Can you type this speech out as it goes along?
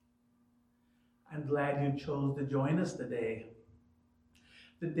I'm glad you chose to join us today.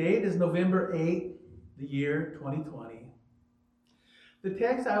 The date is November 8th, the year 2020. The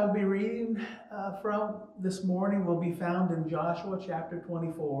text I will be reading from this morning will be found in Joshua chapter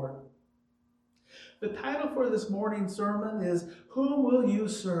 24. The title for this morning's sermon is, Whom Will You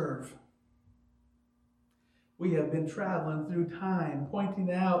Serve? We have been traveling through time, pointing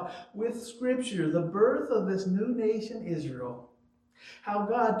out with Scripture the birth of this new nation, Israel. How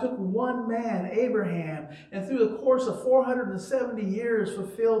God took one man, Abraham, and through the course of 470 years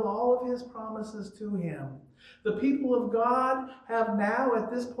fulfilled all of his promises to him. The people of God have now,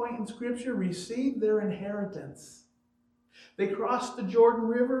 at this point in Scripture, received their inheritance. They crossed the Jordan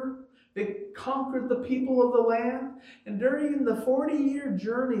River. They conquered the people of the land. And during the 40-year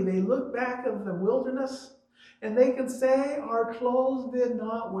journey, they look back of the wilderness, and they can say, our clothes did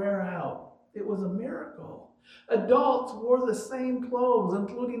not wear out. It was a miracle. Adults wore the same clothes,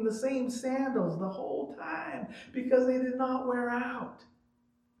 including the same sandals, the whole time because they did not wear out.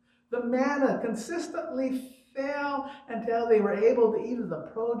 The manna consistently fell until they were able to eat of the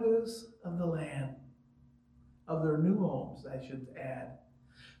produce of the land, of their new homes, I should add.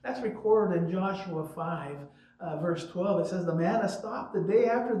 That's recorded in Joshua 5, verse 12. It says, the manna stopped the day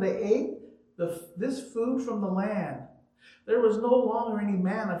after they ate this food from the land. There was no longer any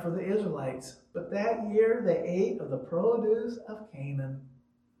manna for the Israelites, but that year they ate of the produce of Canaan.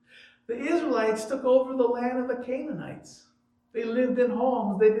 The Israelites took over the land of the Canaanites. They lived in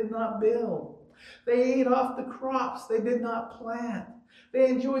homes they did not build. They ate off the crops they did not plant. They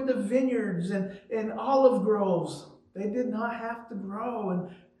enjoyed the vineyards and olive groves they did not have to grow. And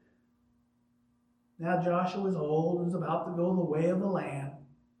now Joshua is old and is about to go the way of the land.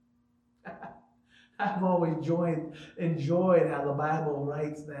 I've always enjoyed how the Bible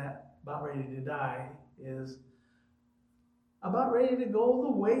writes that about ready to die is about ready to go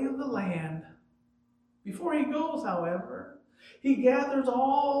the way of the land. Before he goes, however, he gathers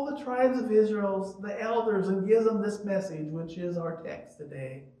all the tribes of Israel, the elders, and gives them this message, which is our text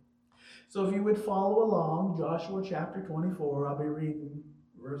today. So if you would follow along, Joshua chapter 24, I'll be reading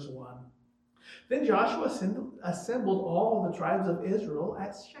verse 1. Then Joshua assembled all the tribes of Israel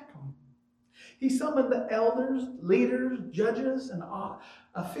at Shechem. He summoned the elders, leaders, judges, and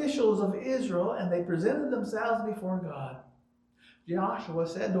officials of Israel, and they presented themselves before God. Joshua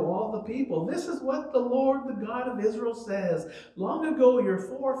said to all the people, this is what the Lord, the God of Israel, says. Long ago your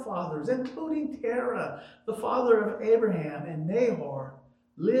forefathers, including Terah, the father of Abraham, and Nahor,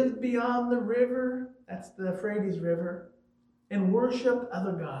 lived beyond the river, that's the Euphrates River, and worshipped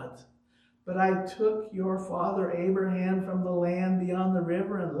other gods. But I took your father Abraham from the land beyond the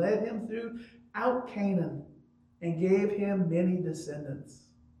river and led him throughout Canaan and gave him many descendants.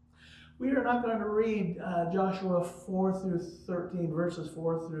 We are not going to read Joshua 4 through 13, verses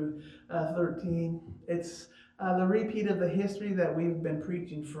 4 through 13. It's the repeat of the history that we've been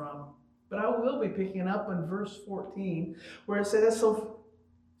preaching from. But I will be picking up in verse 14, where it says,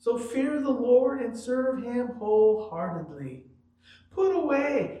 So fear the Lord and serve him wholeheartedly. Put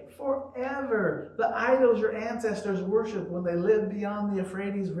away forever the idols your ancestors worshipped when they lived beyond the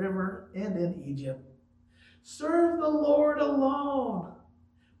Euphrates River and in Egypt. Serve the Lord alone.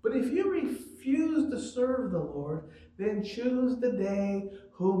 But if you refuse to serve the Lord, then choose the day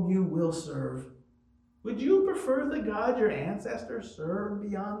whom you will serve. Would you prefer the God your ancestors served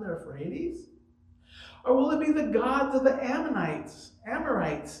beyond the Euphrates? Or will it be the gods of the Amorites,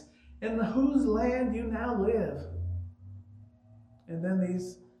 in whose land you now live? And then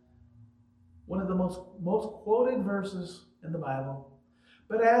one of the most quoted verses in the Bible.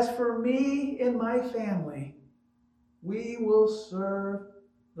 But as for me and my family, we will serve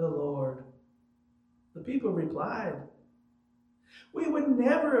the Lord. The people replied, we would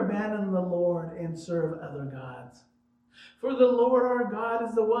never abandon the Lord and serve other gods. For the Lord our God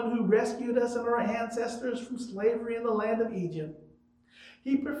is the one who rescued us and our ancestors from slavery in the land of Egypt.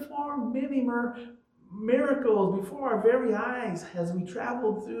 He performed many miracles before our very eyes as we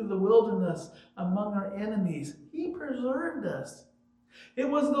traveled through the wilderness among our enemies. He preserved us. It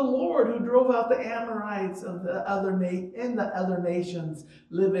was the Lord who drove out the Amorites and the other nations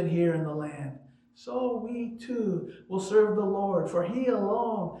living here in the land. So we too will serve the Lord, for he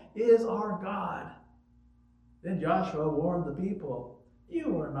alone is our God. Then Joshua warned the people,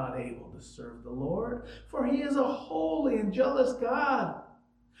 you are not able to serve the Lord, for he is a holy and jealous God.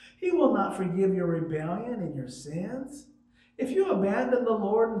 He will not forgive your rebellion and your sins. If you abandon the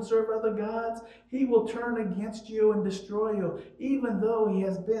Lord and serve other gods, he will turn against you and destroy you, even though he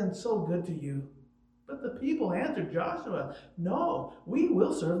has been so good to you. But the people answered Joshua, no, we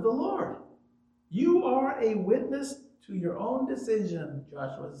will serve the Lord. You are a witness to your own decision,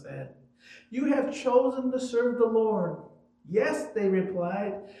 Joshua said. You have chosen to serve the Lord. Yes, they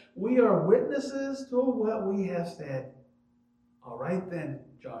replied, we are witnesses to what we have said. All right then,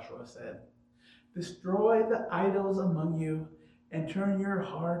 Joshua said, destroy the idols among you and turn your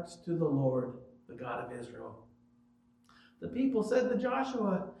hearts to the Lord, the God of Israel. The people said to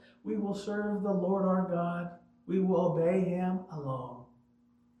Joshua, we will serve the Lord our God. We will obey him alone.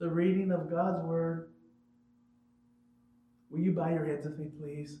 The reading of God's word. Will you bow your heads with me,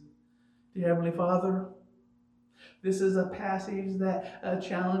 please? Dear Heavenly Father, this is a passage that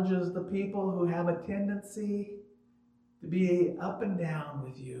challenges the people who have a tendency to be up and down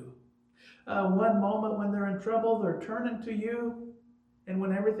with you. One moment when they're in trouble, they're turning to you. And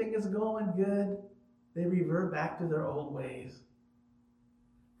when everything is going good, they revert back to their old ways.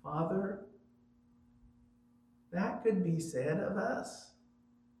 Father, that could be said of us.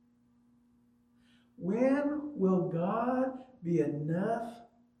 When will God be enough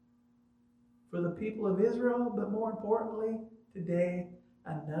for the people of Israel, but more importantly, today,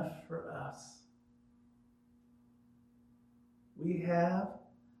 enough for us? We have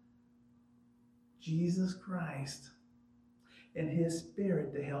Jesus Christ and his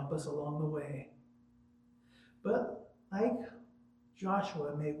Spirit to help us along the way. But like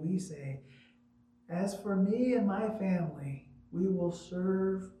Joshua, may we say, as for me and my family, we will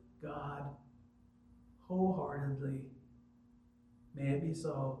serve God wholeheartedly. May it be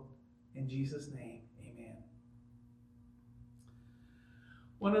so. In Jesus' name, amen.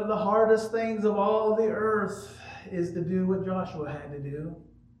 One of the hardest things of all the earth is to do what Joshua had to do.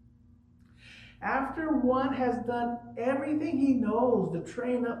 After one has done everything he knows to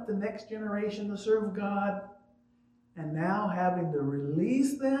train up the next generation to serve God, and now having to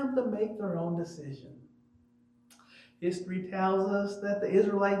release them to make their own decision. History tells us that the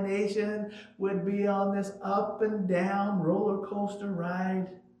Israelite nation would be on this up and down roller coaster ride,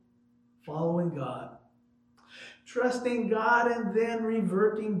 following God, trusting God, and then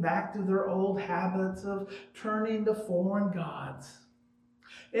reverting back to their old habits of turning to foreign gods.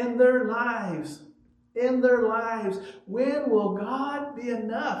 In their lives, when will God be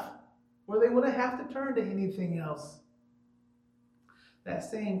enough where they wouldn't have to turn to anything else? That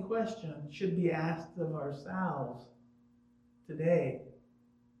same question should be asked of ourselves today.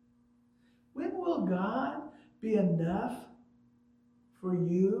 When will God be enough for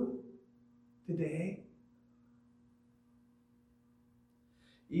you today?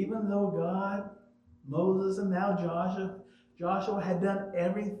 Even though God, Moses, and now Joshua had done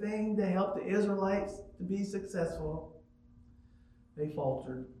everything to help the Israelites to be successful, they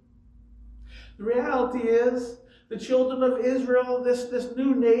faltered. The reality is, the children of Israel, this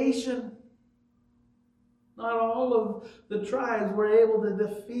new nation, not all of the tribes were able to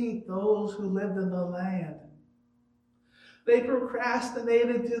defeat those who lived in the land. They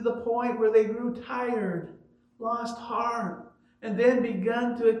procrastinated to the point where they grew tired, lost heart, and then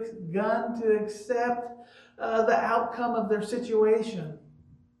begun to accept the outcome of their situation.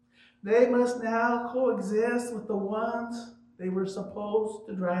 They must now coexist with the ones they were supposed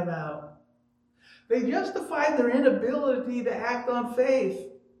to drive out. They justified their inability to act on faith,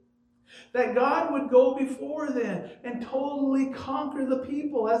 that God would go before them and totally conquer the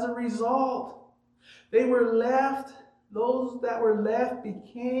people as a result. Those that were left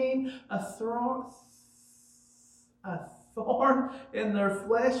became a thorn in their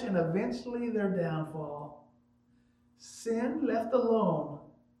flesh and eventually their downfall. Sin left alone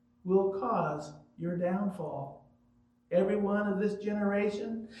will cause your downfall. Everyone of this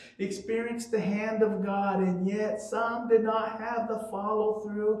generation experienced the hand of God, and yet some did not have the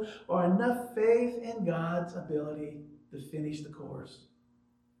follow-through or enough faith in God's ability to finish the course.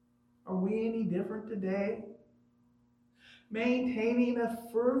 Are we any different today? Maintaining a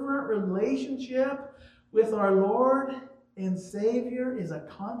fervent relationship with our Lord and Savior is a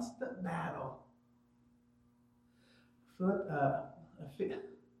constant battle.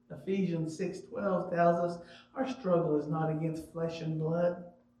 Ephesians 6:12 tells us our struggle is not against flesh and blood,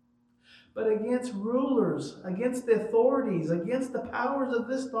 but against rulers, against the authorities, against the powers of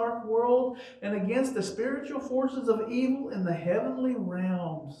this dark world, and against the spiritual forces of evil in the heavenly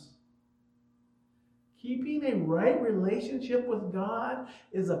realms. Keeping a right relationship with God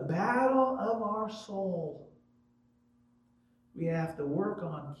is a battle of our soul. We have to work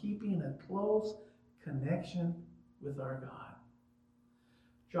on keeping a close connection with our God.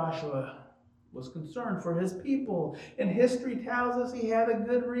 Joshua was concerned for his people, and history tells us he had a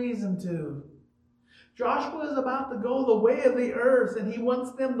good reason to. Joshua is about to go the way of the earth, and he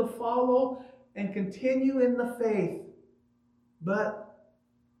wants them to follow and continue in the faith. But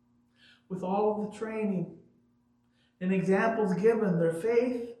with all of the training In examples given, their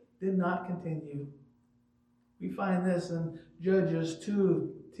faith did not continue. We find this in Judges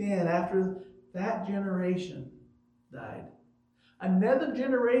 2:10. After that generation died, another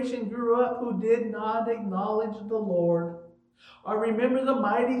generation grew up who did not acknowledge the Lord or remember the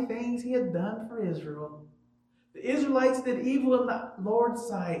mighty things he had done for Israel. The Israelites did evil in the Lord's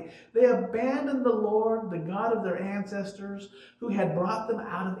sight. They abandoned the Lord, the God of their ancestors, who had brought them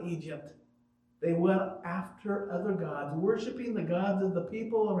out of Egypt. They went after other gods, worshiping the gods of the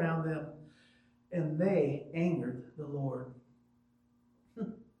people around them, and they angered the Lord.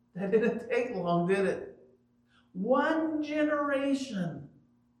 That didn't take long, did it? One generation.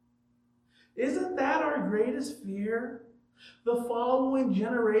 Isn't that our greatest fear? The following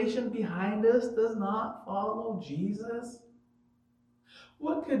generation behind us does not follow Jesus.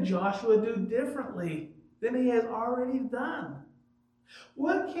 What could Joshua do differently than he has already done?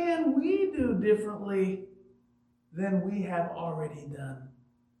 What can we do differently than we have already done?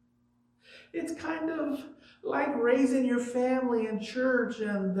 It's kind of like raising your family in church,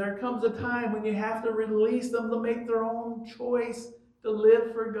 and there comes a time when you have to release them to make their own choice to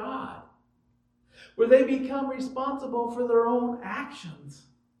live for God, where they become responsible for their own actions.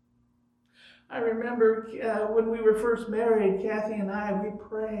 I remember when we were first married, Kathy and I, we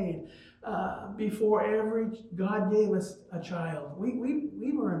prayed before God gave us a child. We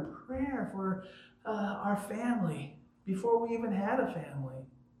were in prayer for our family before we even had a family.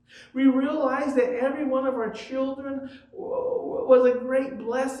 We realized that every one of our children was a great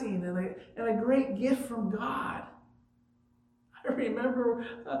blessing and a great gift from God. I remember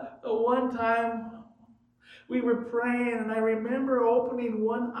one time we were praying, and I remember opening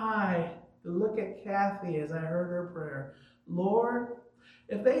one eye to look at Kathy as I heard her prayer. Lord,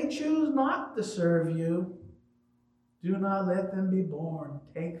 if they choose not to serve you, do not let them be born.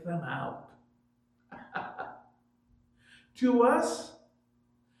 Take them out. To us,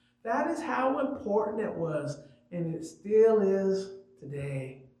 that is how important it was, and it still is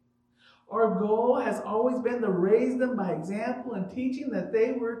today. Our goal has always been to raise them by example and teaching that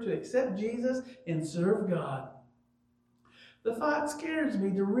they were to accept Jesus and serve God. The thought scares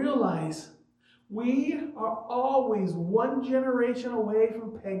me to realize we are always one generation away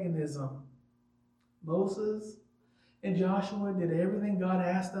from paganism. Moses and Joshua did everything God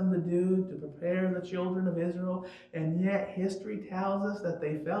asked them to do to prepare the children of Israel, and yet history tells us that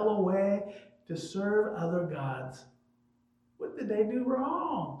they fell away to serve other gods. What did they do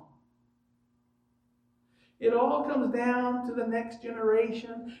wrong? It all comes down to the next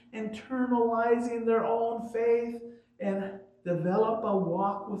generation internalizing their own faith and develop a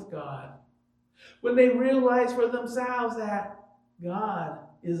walk with God. When they realize for themselves that God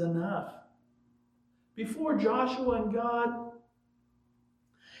is enough. Before Joshua and God,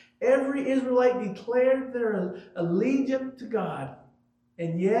 every Israelite declared their allegiance to God.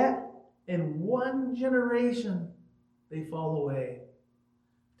 And yet, in one generation, they fall away.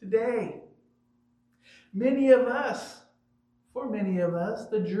 Today, for many of us,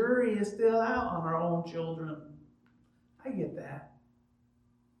 the jury is still out on our own children. I get that.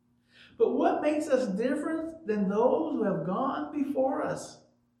 But what makes us different than those who have gone before us?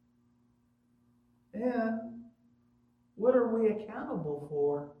 And what are we accountable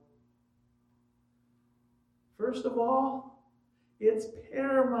for? First of all, it's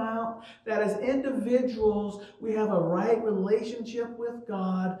paramount that as individuals, we have a right relationship with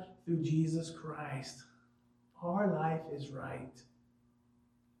God through Jesus Christ. Our life is right.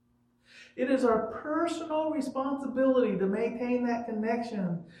 It is our personal responsibility to maintain that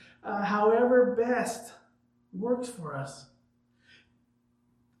connection, however best works for us.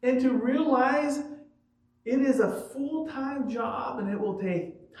 And to realize it is a full-time job, and it will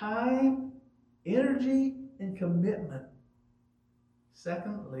take time, energy, and commitment.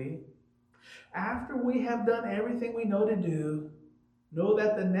 Secondly, after we have done everything we know to do, know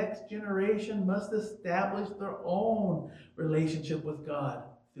that the next generation must establish their own relationship with God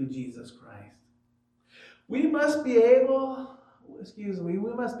through Jesus Christ. We must be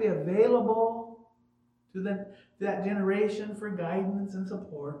available to that generation for guidance and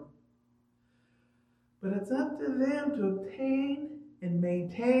support. But it's up to them to obtain and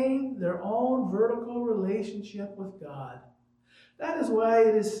maintain their own vertical relationship with God. That is why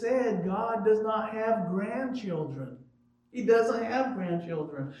it is said God does not have grandchildren. He doesn't have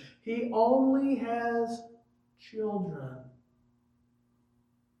grandchildren. He only has children.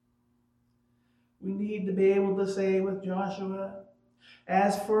 We need to be able to say with Joshua,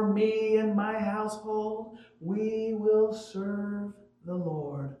 as for me and my household, we will serve the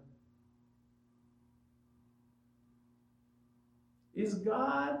Lord. Is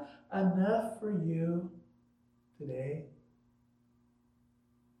God enough for you today?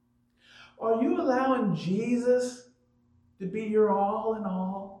 Are you allowing Jesus to be your all in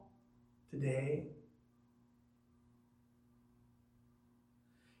all today?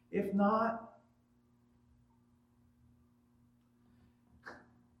 If not,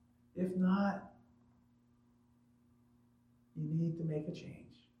 you need to make a change.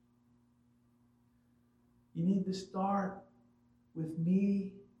 You need to start with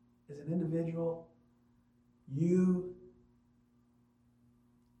me as an individual, you,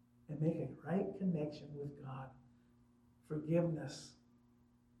 and make a right connection with God. Forgiveness,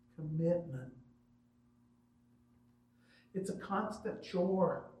 commitment. It's a constant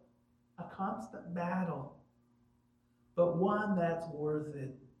chore, a constant battle, but one that's worth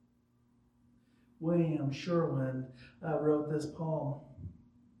it. William Sherwin wrote this poem.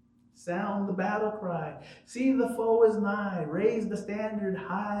 Sound the battle cry. See the foe is nigh. Raise the standard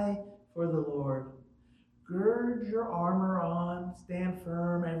high for the Lord. Gird your armor on. Stand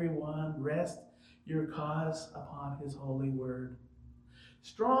firm, everyone. Rest your cause upon his holy word.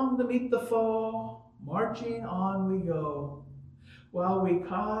 Strong to meet the foe, marching on we go. While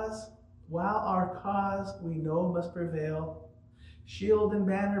our cause we know must prevail. Shield and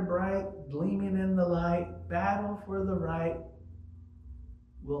banner bright, gleaming in the light. Battle for the right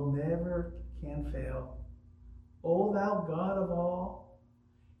will never can fail. O thou God of all,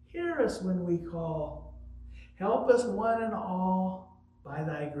 hear us when we call. Help us one and all by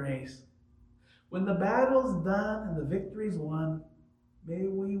thy grace. When the battle's done and the victory's won, may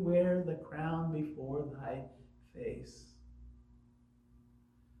we wear the crown before thy face.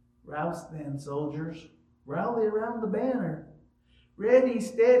 Rouse then, soldiers, rally around the banner. Ready,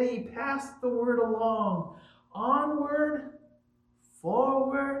 steady, pass the word along. Onward,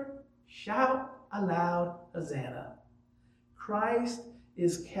 forward, shout aloud, Hosanna. Christ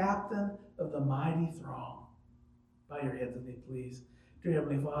is captain of the mighty throng. Bow your heads with me, please. Dear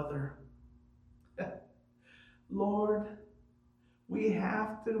Heavenly Father, Lord, we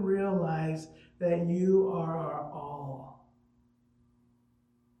have to realize that you are our all.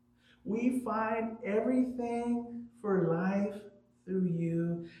 We find everything for life through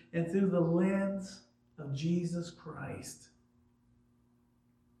you and through the lens of Jesus Christ.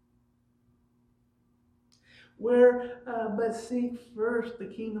 But seek first the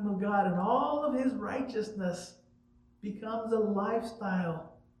kingdom of God, and all of his righteousness becomes a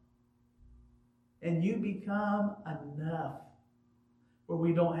lifestyle. And you become enough where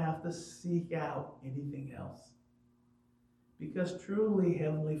we don't have to seek out anything else. Because truly,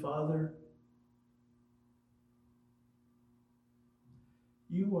 Heavenly Father,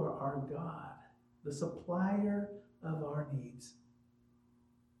 you are our God, the supplier of our needs.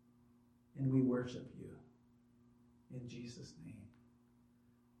 And we worship you. In Jesus' name,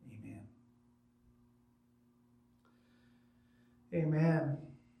 amen. Amen.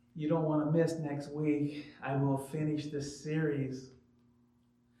 You don't want to miss next week. I will finish this series.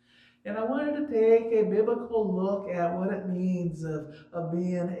 And I wanted to take a biblical look at what it means of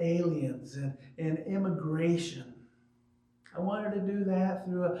being aliens and immigration. I wanted to do that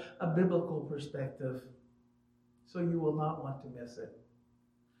through a biblical perspective. So you will not want to miss it.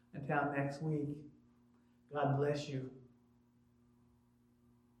 Until next week, God bless you.